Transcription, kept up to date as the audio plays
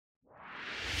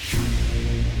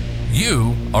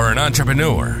You are an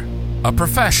entrepreneur, a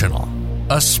professional,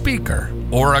 a speaker,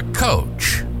 or a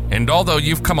coach. And although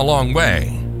you've come a long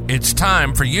way, it's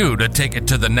time for you to take it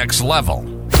to the next level.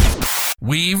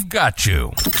 We've got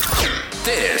you.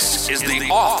 This is the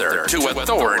Author to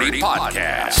Authority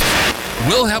podcast.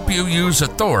 We'll help you use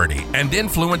authority and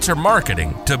influencer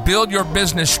marketing to build your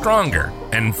business stronger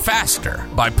and faster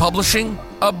by publishing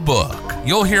a book.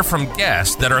 You'll hear from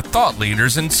guests that are thought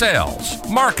leaders in sales,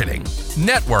 marketing,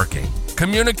 networking,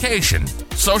 communication,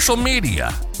 social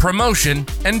media, promotion,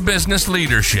 and business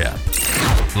leadership.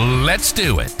 Let's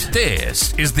do it.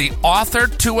 This is the Author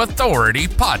to Authority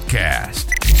podcast.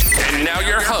 And now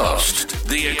your host,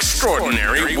 the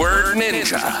extraordinary word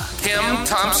ninja, Kim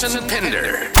Thompson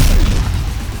Pinder.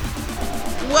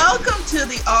 Welcome to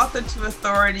the Author to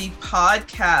Authority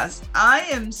podcast. I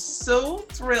am so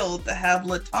thrilled to have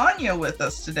LaTanya with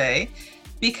us today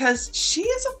because she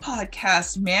is a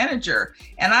podcast manager,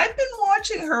 and I've been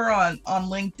watching her on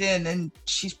LinkedIn, and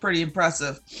she's pretty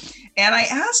impressive. And I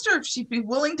asked her if she'd be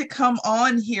willing to come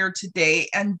on here today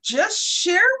and just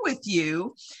share with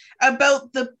you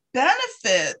about the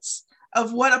benefits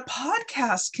of what a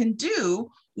podcast can do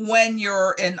when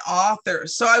you're an author.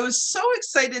 So I was so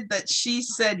excited that she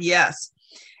said yes.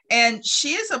 And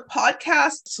she is a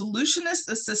podcast solutionist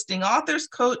assisting authors,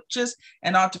 coaches,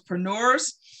 and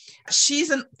entrepreneurs. She's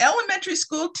an elementary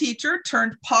school teacher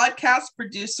turned podcast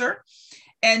producer,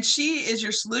 and she is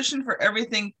your solution for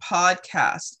everything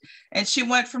podcast. And she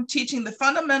went from teaching the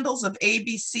fundamentals of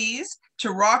ABCs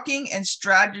to rocking and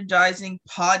strategizing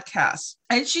podcasts.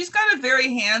 And she's got a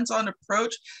very hands-on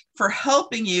approach for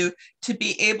helping you to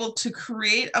be able to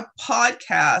create a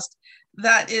podcast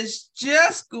that is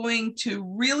just going to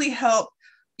really help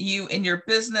you in your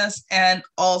business and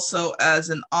also as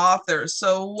an author.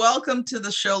 So welcome to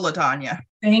the show, LaTanya.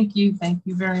 Thank you. Thank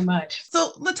you very much.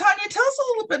 So LaTanya, tell us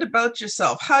a little bit about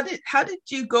yourself. How did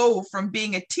you go from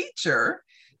being a teacher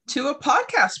to a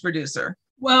podcast producer?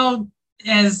 Well,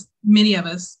 as many of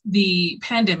us, the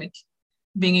pandemic,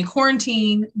 being in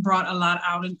quarantine, brought a lot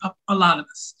out in a lot of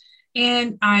us.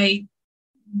 And I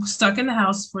was stuck in the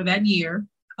house for that year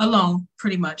alone,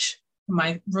 pretty much.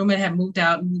 My roommate had moved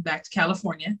out and moved back to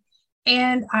California.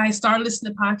 And I started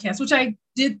listening to podcasts, which I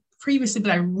did previously,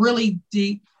 but I really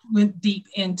went deep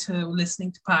into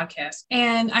listening to podcasts.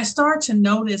 And I started to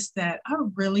notice that I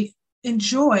really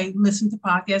enjoy listening to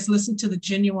podcasts, listening to the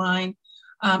genuine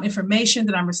information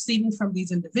that I'm receiving from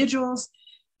these individuals.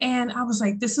 And I was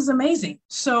like, this is amazing.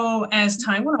 So as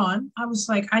time went on, I was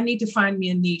like, I need to find me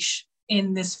a niche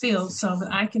in this field so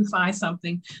that I can find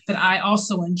something that I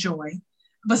also enjoy.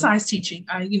 Besides teaching,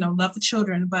 I love the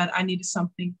children, but I needed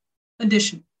something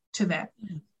additional to that.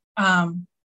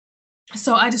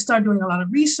 So I just started doing a lot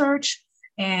of research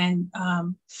and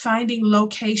finding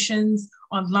locations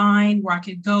online where I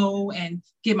could go and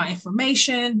get my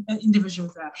information,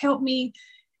 individuals that helped me.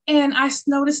 And I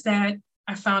noticed that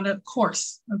I found a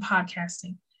course on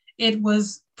podcasting. It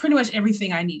was pretty much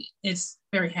everything I needed. It's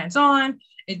very hands-on.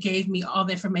 It gave me all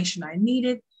the information I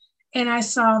needed. And I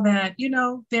saw that,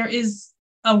 there is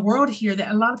a world here that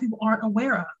a lot of people aren't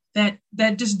aware of,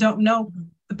 that just don't know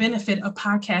the benefit of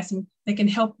podcasting that can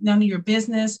help not only your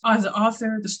business as an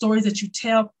author, the stories that you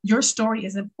tell. Your story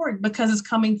is important because it's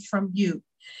coming from you.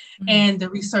 Mm-hmm. And the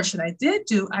research that I did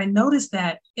do, I noticed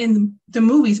that in the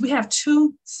movies, we have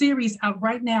 2 series out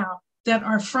right now that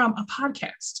are from a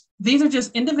podcast. These are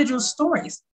just individual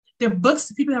stories. They're books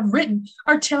that people have written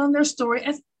are telling their story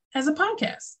as a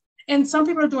podcast. And some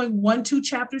people are doing 1-2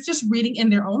 chapters, just reading in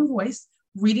their own voice,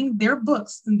 reading their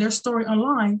books and their story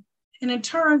online. And in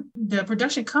turn, the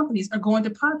production companies are going to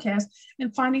podcasts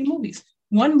and finding movies.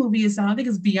 One movie is, I think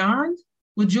it's Beyond,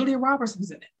 with Julia Roberts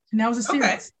was in it. And that was a series.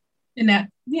 Okay. And that,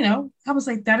 I was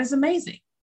like, that is amazing.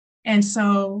 And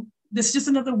so this is just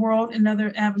another world,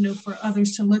 another avenue for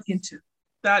others to look into.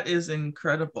 That is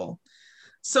incredible.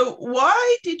 So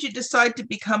why did you decide to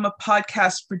become a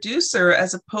podcast producer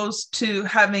as opposed to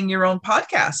having your own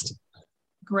podcast?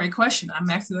 Great question. I'm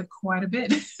actually like quite a bit.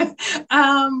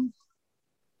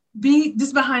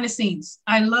 Just behind the scenes.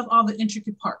 I love all the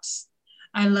intricate parts.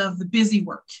 I love the busy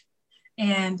work.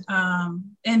 And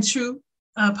true,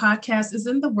 podcast is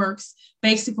in the works,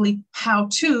 basically how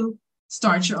to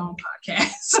start your own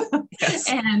podcast. Yes.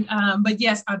 But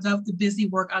yes, I love the busy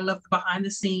work. I love the behind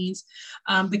the scenes,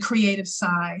 the creative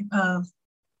side of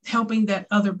helping that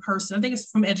other person. I think it's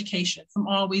from education, from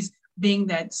always being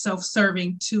that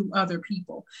self-serving to other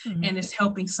people. Mm-hmm. And it's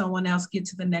helping someone else get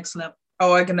to the next level.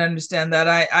 Oh, I can understand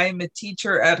that. I'm a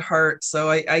teacher at heart,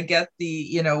 so I get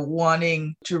the,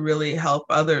 wanting to really help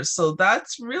others. So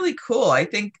that's really cool. I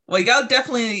think, well, you got to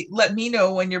definitely let me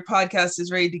know when your podcast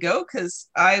is ready to go, because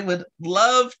I would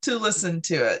love to listen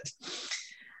to it.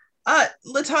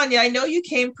 LaTonya, I know you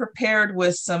came prepared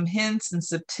with some hints and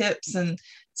some tips, and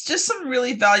it's just some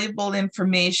really valuable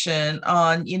information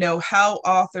on, how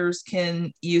authors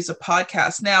can use a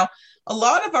podcast. Now, a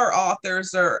lot of our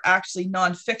authors are actually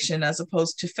nonfiction as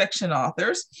opposed to fiction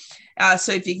authors.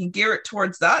 So if you can gear it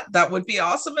towards that, that would be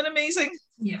awesome and amazing.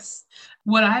 Yes.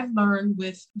 What I've learned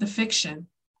with the fiction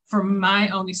from my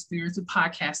own experience with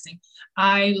podcasting,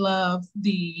 I love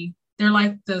they're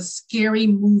like the scary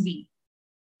movie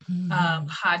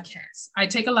podcasts. I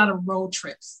take a lot of road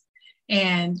trips,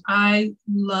 and I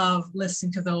love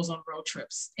listening to those on road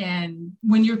trips. And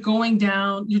when you're going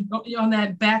down, you're on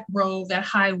that back road, that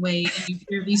highway, and you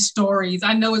hear these stories.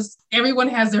 I know everyone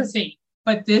has their thing,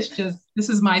 but this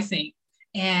is my thing.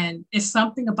 And it's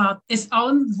something about, it's all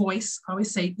in the voice. I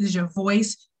always say is your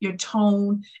voice, your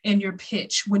tone, and your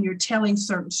pitch when you're telling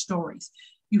certain stories.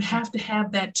 You have to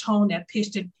have that tone, that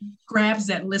pitch that grabs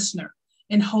that listener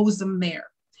and holds them there.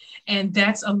 And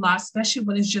that's a lot, especially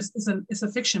when it's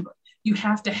a fiction book. You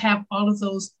have to have all of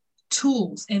those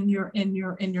tools in your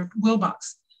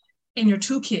wheelbox, in your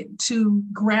toolkit to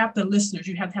grab the listeners.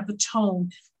 You have to have the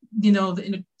tone,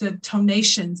 the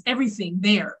tonations, everything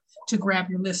there to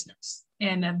grab your listeners.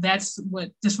 And that's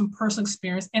what, just from personal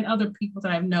experience and other people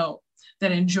that I know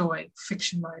that enjoy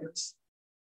fiction writers.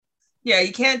 Yeah,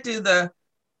 you can't do the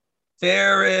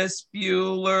Ferris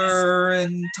Bueller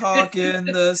and talk in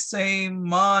the same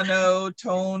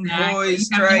monotone voice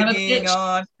dragging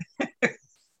on.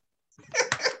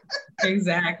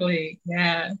 Exactly.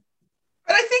 Yeah.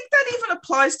 But I think that even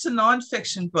applies to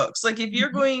nonfiction books. Like if you're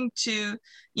going to,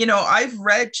 I've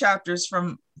read chapters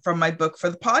from my book for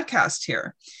the podcast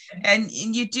here, and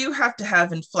you do have to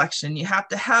have inflection. You have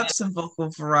to have some vocal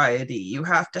variety. You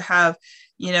have to have,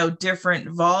 different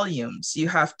volumes. You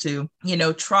have to,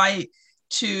 try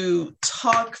to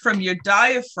talk from your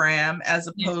diaphragm as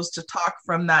opposed to talk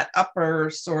from that upper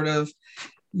sort of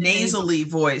nasally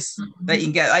voice that you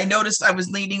can get. I noticed I was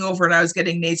leaning over and I was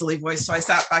getting nasally voice, so I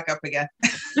sat back up again.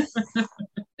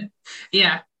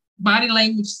 Yeah. Body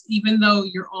language, even though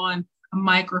you're on a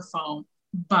microphone,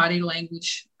 body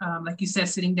language, like you said,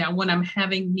 sitting down. When I'm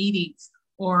having meetings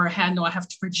or I have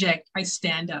to project, I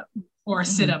stand up or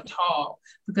sit up tall,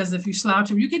 because if you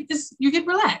slouch, you get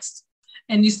relaxed,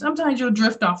 and sometimes you'll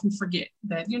drift off and forget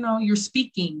that you're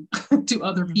speaking to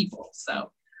other people.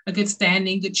 So a good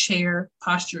standing, good chair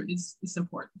posture is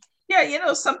important.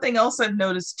 Yeah, something else I've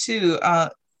noticed too. I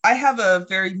have a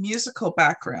very musical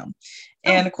background.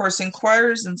 And of course, in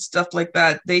choirs and stuff like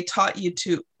that, they taught you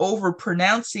to over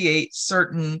pronunciate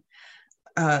certain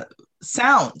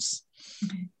sounds.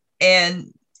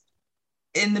 And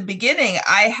in the beginning,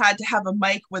 I had to have a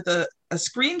mic with a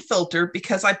screen filter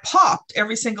because I popped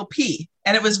every single P,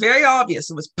 and it was very obvious.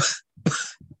 It was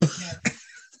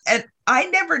and I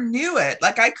never knew it.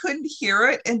 Like I couldn't hear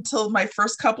it until my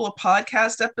first couple of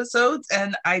podcast episodes,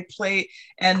 and my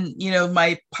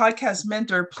podcast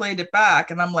mentor played it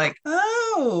back, and I'm like,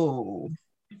 oh,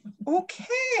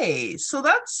 okay. So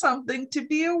that's something to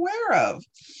be aware of.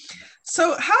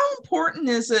 So how important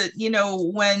is it,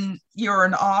 when you're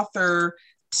an author,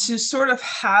 to sort of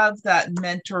have that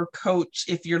mentor coach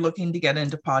if you're looking to get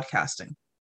into podcasting?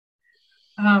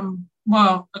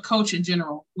 Well, a coach in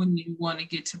general, when you want to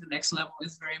get to the next level,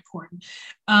 is very important.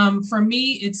 For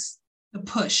me, it's the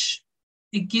push.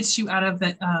 It gets you out of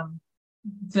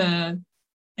the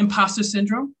imposter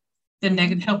syndrome,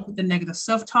 help with the negative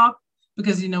self-talk,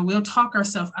 because, we'll talk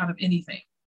ourselves out of anything.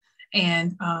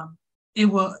 And it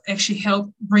will actually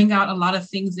help bring out a lot of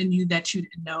things in you that you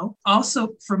didn't know.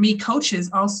 Also, for me, coaches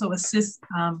also assist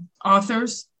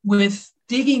authors with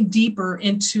digging deeper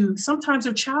into sometimes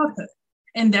their childhood.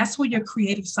 And that's where your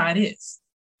creative side is.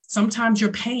 Sometimes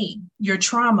your pain, your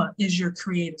trauma is your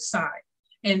creative side.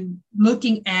 And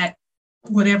looking at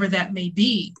whatever that may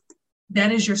be,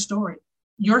 that is your story.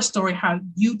 Your story, how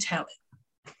you tell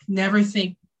it. Never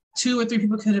think 2 or 3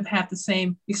 people could have had the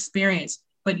same experience,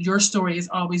 but your story is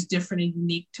always different and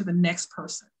unique to the next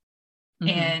person.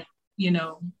 And,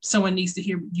 someone needs to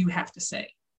hear what you have to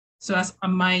say. So that's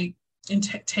my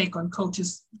take on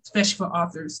coaches, especially for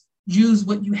authors. Use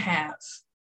what you have.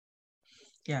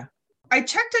 Yeah. I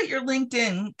checked out your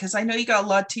LinkedIn because I know you got a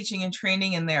lot of teaching and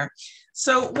training in there.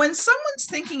 So when someone's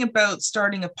thinking about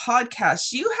starting a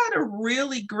podcast, you had a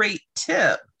really great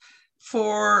tip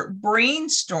for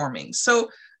brainstorming. So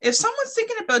if someone's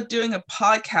thinking about doing a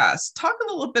podcast, talk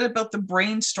a little bit about the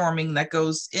brainstorming that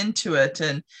goes into it.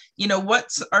 And,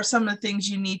 what are some of the things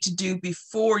you need to do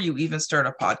before you even start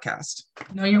a podcast?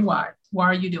 Know your why. Why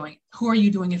are you doing it? Who are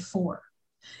you doing it for?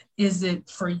 Is it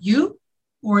for you,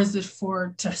 or is it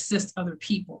to assist other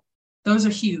people? Those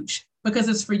are huge, because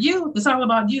it's for you. It's all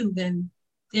about you. Then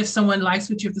if someone likes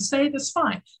what you have to say, that's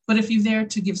fine. But if you're there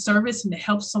to give service and to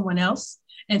help someone else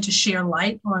and to share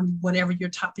light on whatever your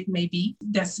topic may be,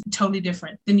 that's totally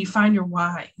different. Then you find your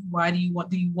why. Why do you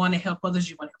want to help others?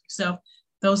 You want to help yourself?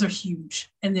 Those are huge.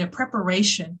 And their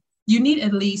preparation, you need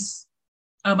at least,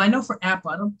 I know for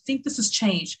Apple, I don't think this has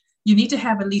changed. You need to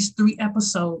have at least 3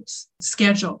 episodes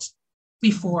scheduled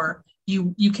before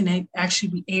you can actually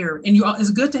be aired. And it's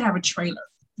good to have a trailer.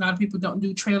 A lot of people don't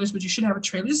do trailers, but you should have a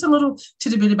trailer. Just a little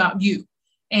tidbit about you.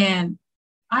 And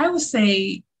I would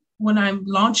say when I'm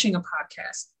launching a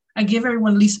podcast, I give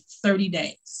everyone at least 30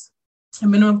 days, a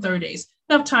minimum of 30 days.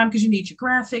 Enough time, because you need your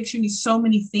graphics, you need so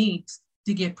many things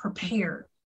to get prepared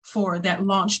for that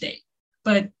launch date.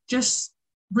 But just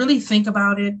really think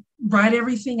about it, write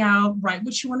everything out, write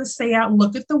what you want to say out,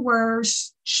 look at the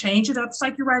words, change it up. It's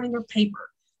like you're writing a paper.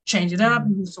 Change it up,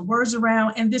 move some words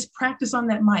around, and just practice on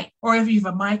that mic. Or if you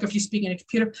have a mic, or if you're speaking on a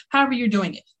computer, however you're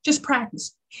doing it, just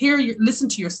practice. Listen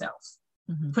to yourself.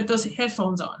 Mm-hmm. Put those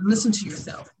headphones on, listen to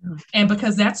yourself. Mm-hmm. And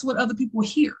because that's what other people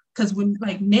hear. Because when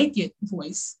naked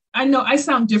voice, I know I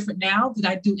sound different now than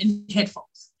I do in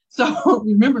headphones. So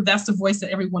remember, that's the voice that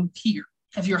everyone will hear.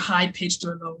 If you're high pitched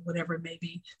or low, whatever it may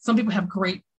be. Some people have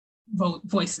great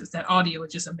voices. That audio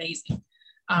is just amazing.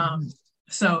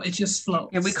 So it just flows.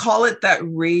 Yeah, we call it that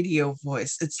radio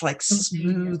voice. It's like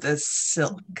smooth as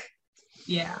silk.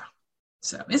 Yeah.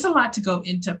 So it's a lot to go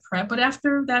into prep, but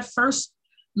after that first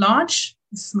launch,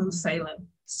 it's smooth sailing.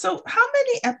 So how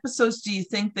many episodes do you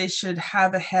think they should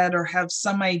have ahead, or have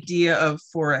some idea of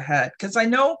for ahead? Because I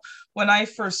know when I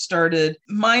first started,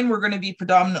 mine were going to be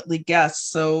predominantly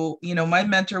guests. So, my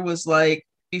mentor was like,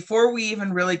 before we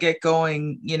even really get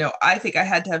going, I think I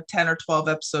had to have 10 or 12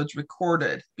 episodes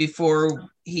recorded before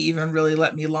he even really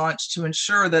let me launch, to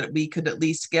ensure that we could at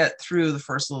least get through the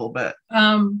first little bit.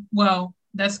 Well,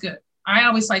 that's good. I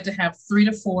always like to have 3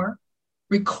 to 4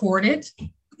 recorded.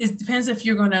 It depends if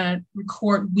you're going to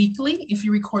record weekly. If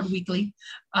you record weekly,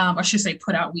 I should say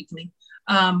put out weekly,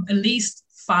 at least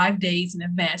 5 days in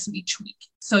advance of each week.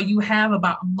 So you have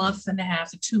about a month and a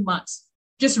half to 2 months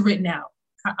just written out.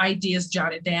 Ideas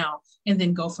jotted down, and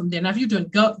then go from there. Now, if you're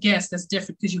doing guests, that's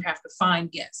different, because you have to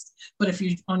find guests. But if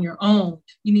you're on your own,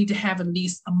 you need to have at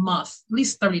least a month, at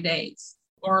least 30 days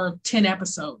or 10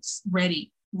 episodes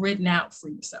ready, written out for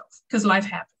yourself, because life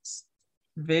happens.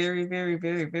 Very, very,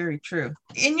 very, very true.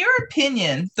 In your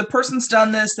opinion, the person's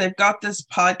done this, they've got this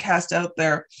podcast out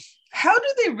there. How do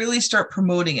they really start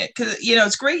promoting it? Because,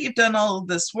 it's great you've done all of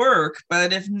this work,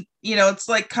 but if, it's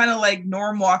like kind of like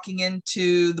Norm walking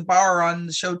into the bar on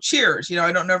the show Cheers.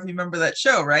 I don't know if you remember that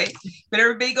show, right? But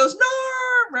everybody goes,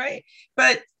 Norm, right?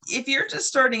 But if you're just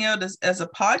starting out as a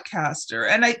podcaster,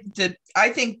 and I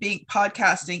think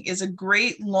podcasting is a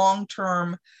great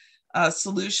long-term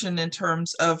solution in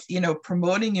terms of,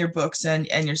 promoting your books and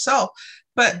yourself.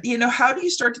 But, how do you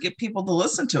start to get people to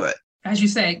listen to it? As you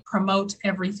say, promote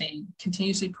everything,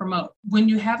 continuously promote. When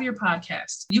you have your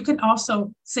podcast, you can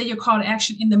also say your call to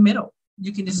action in the middle.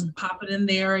 You can just pop it in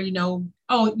there, you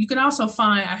can also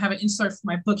find, I have an insert for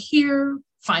my book here,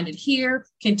 find it here,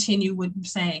 continue what you're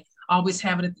saying. Always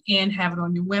have it at the end, have it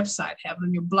on your website, have it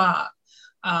on your blog.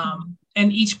 And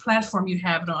each platform you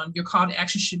have it on, your call to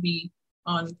action should be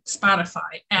on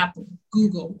Spotify, Apple,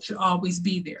 Google, should always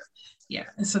be there. Yeah.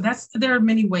 And so there are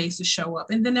many ways to show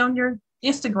up. And then on your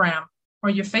Instagram or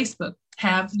your Facebook,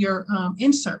 have your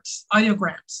inserts,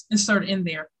 audiograms inserted in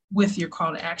there with your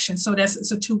call to action. So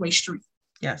it's a two-way street.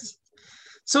 Yes.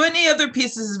 So any other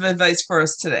pieces of advice for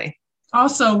us today?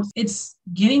 Also, it's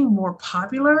getting more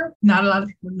popular. Not a lot of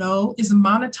people know, is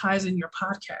monetizing your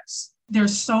podcast.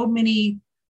 There's so many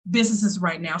businesses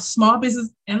right now, small business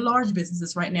and large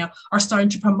businesses right now, are starting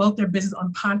to promote their business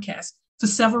on podcasts for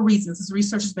several reasons. This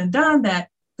research has been done that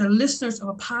the listeners of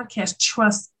a podcast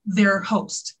trust their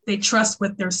host. They trust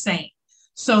what they're saying.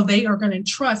 So they are going to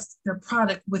trust their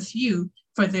product with you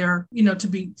for their, to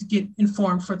get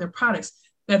informed for their products.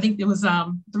 I think there was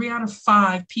 3 out of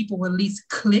 5 people will at least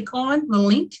click on the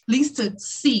link, at least to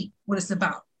see what it's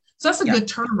about. So that's a good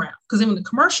turnaround, because then when the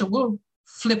commercial, we'll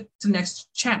flip to the next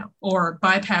channel or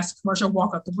bypass the commercial,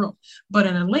 walk out the room. But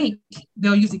in a link,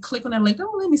 they'll usually click on that link.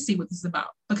 Oh, let me see what this is about.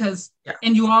 Because,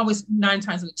 and you always, 9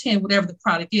 times out of 10, whatever the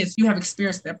product is, you have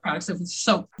experience with that product. So if it's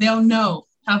soap, they'll know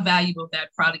how valuable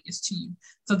that product is to you.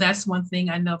 So that's one thing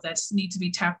I know that needs to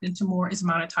be tapped into more is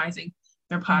monetizing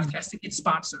their podcast to get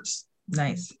sponsors.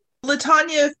 Nice.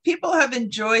 LaTonya, if people have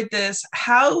enjoyed this,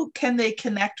 how can they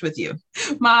connect with you?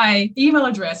 My email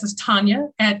address is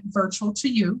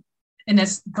Tonya@virtual2you, and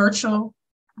that's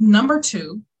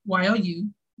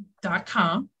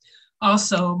virtual2you.com.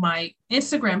 Also, my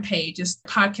Instagram page is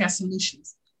Podcast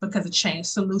Solutions because it changed.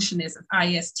 Solution is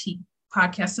IST,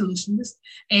 Podcast Solutions.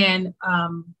 And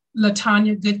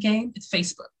LaTonya Goodgame at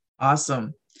Facebook.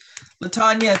 Awesome.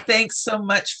 LaTonya, thanks so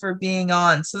much for being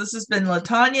on. So this has been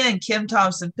LaTonya and Kim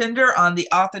Thompson-Pinder on the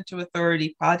Author to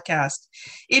Authority podcast.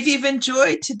 If you've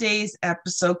enjoyed today's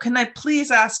episode, can I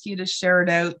please ask you to share it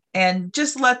out and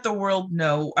just let the world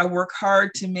know I work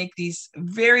hard to make these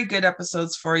very good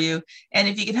episodes for you. And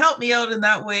if you can help me out in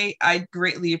that way, I'd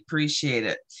greatly appreciate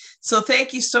it. So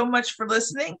thank you so much for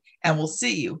listening, and we'll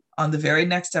see you on the very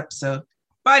next episode.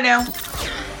 Bye now.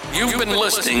 You've been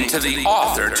listening to the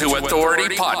Author to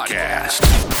Authority podcast.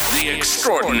 The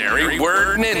extraordinary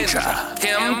word ninja,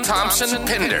 Kim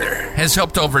Thompson-Pinder, has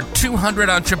helped over 200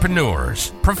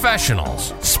 entrepreneurs,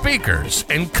 professionals, speakers,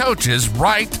 and coaches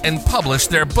write and publish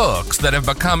their books that have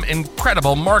become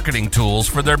incredible marketing tools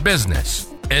for their business.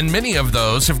 And many of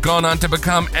those have gone on to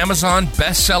become Amazon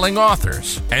best-selling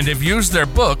authors and have used their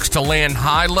books to land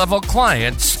high-level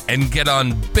clients and get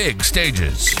on big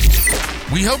stages.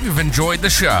 We hope you've enjoyed the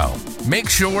show. Make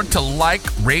sure to like,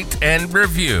 rate, and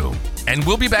review. And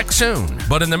we'll be back soon.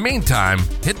 But in the meantime,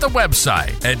 hit the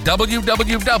website at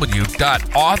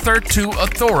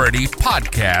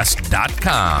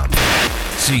www.authortoauthoritypodcast.com.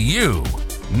 See you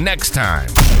next time.